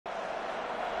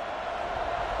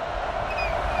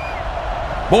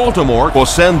Baltimore will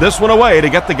send this one away to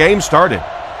get the game started.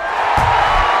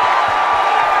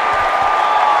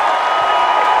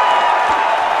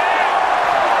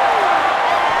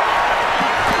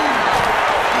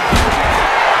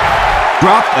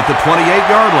 Dropped at the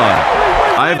 28-yard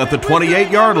line. At the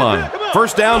 28-yard line.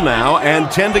 First down now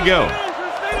and 10 to go.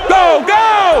 Go,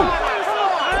 go!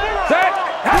 Set.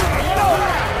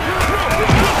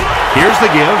 Here's the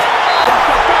give.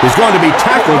 He's going to be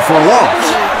tackled for a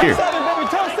loss. Here.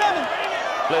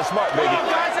 Let's smart, baby. Come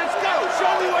on, guys, let's go. Show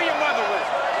me where your mother was.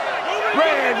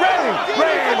 Red, ready,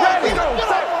 red, ready.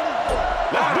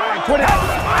 Let's go. 20.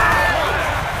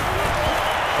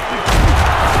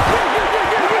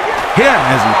 Hit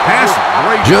as he passes.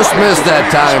 Great. Just missed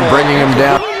that time bringing him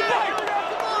down.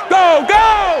 Go,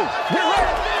 go!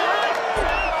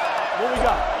 What we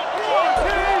got?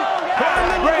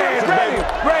 Red, ready,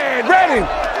 red, ready.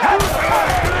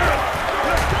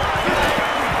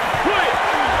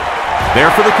 There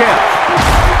for the catch.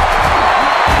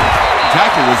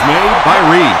 Tackle was made by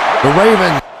Reed. The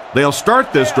Ravens. They'll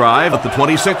start this drive at the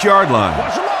 26-yard line.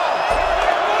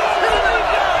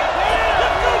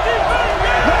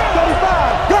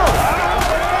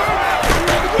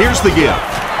 Here's the give,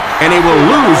 and he will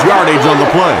lose yardage on the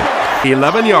play.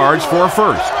 11 yards for a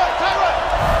first.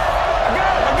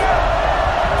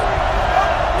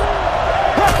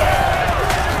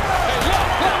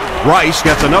 Rice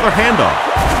gets another handoff.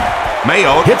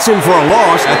 Mayo hits him for a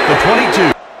loss at the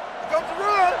 22.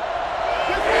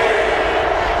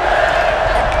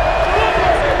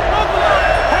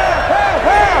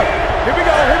 Here we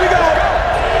go.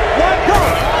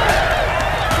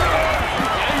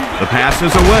 The pass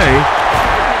is away.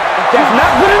 That's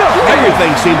not good enough.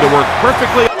 Everything seemed to work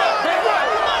perfectly.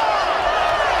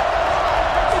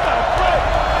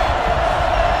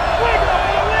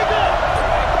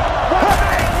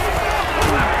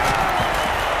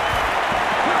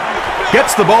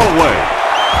 Gets the ball away.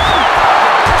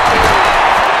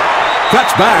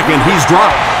 Cuts back and he's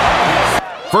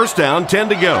dropped. First down, 10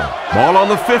 to go. Ball on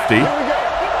the 50.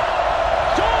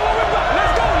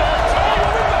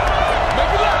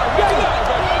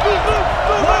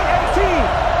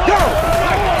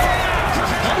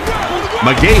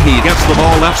 McGahee gets the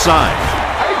ball left side.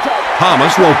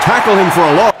 Thomas will tackle him for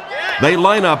a loss. They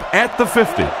line up at the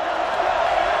 50.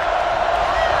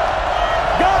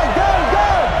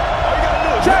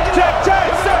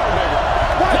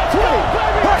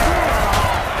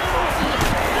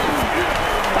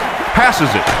 Passes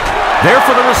it. There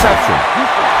for the reception.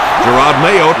 Gerard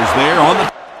Mayo is there on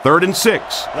the 3rd and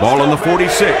 6. Ball on the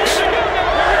 46.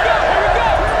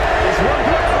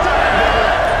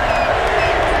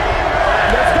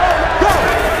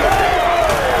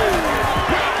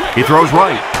 He throws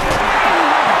right.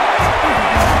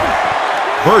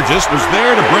 Burgess was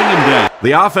there to bring him down.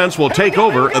 The offense will take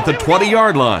over at the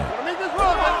 20-yard line.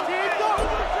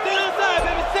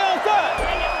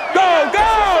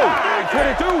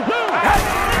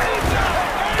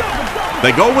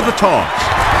 They go with the toss.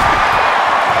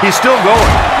 He's still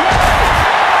going.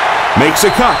 Makes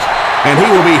a cut, and he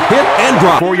will be hit and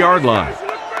dropped. 4-yard line.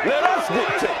 Let us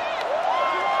dictate.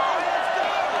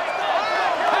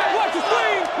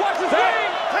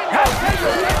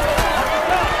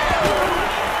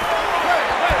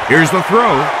 Here's the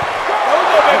throw.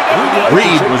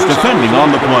 Reed was defending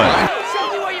on the play.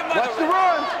 Watch the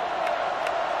run.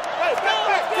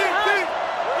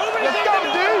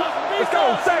 Let's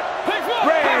go, set.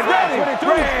 Red,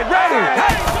 ready.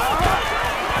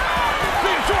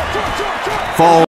 Fall.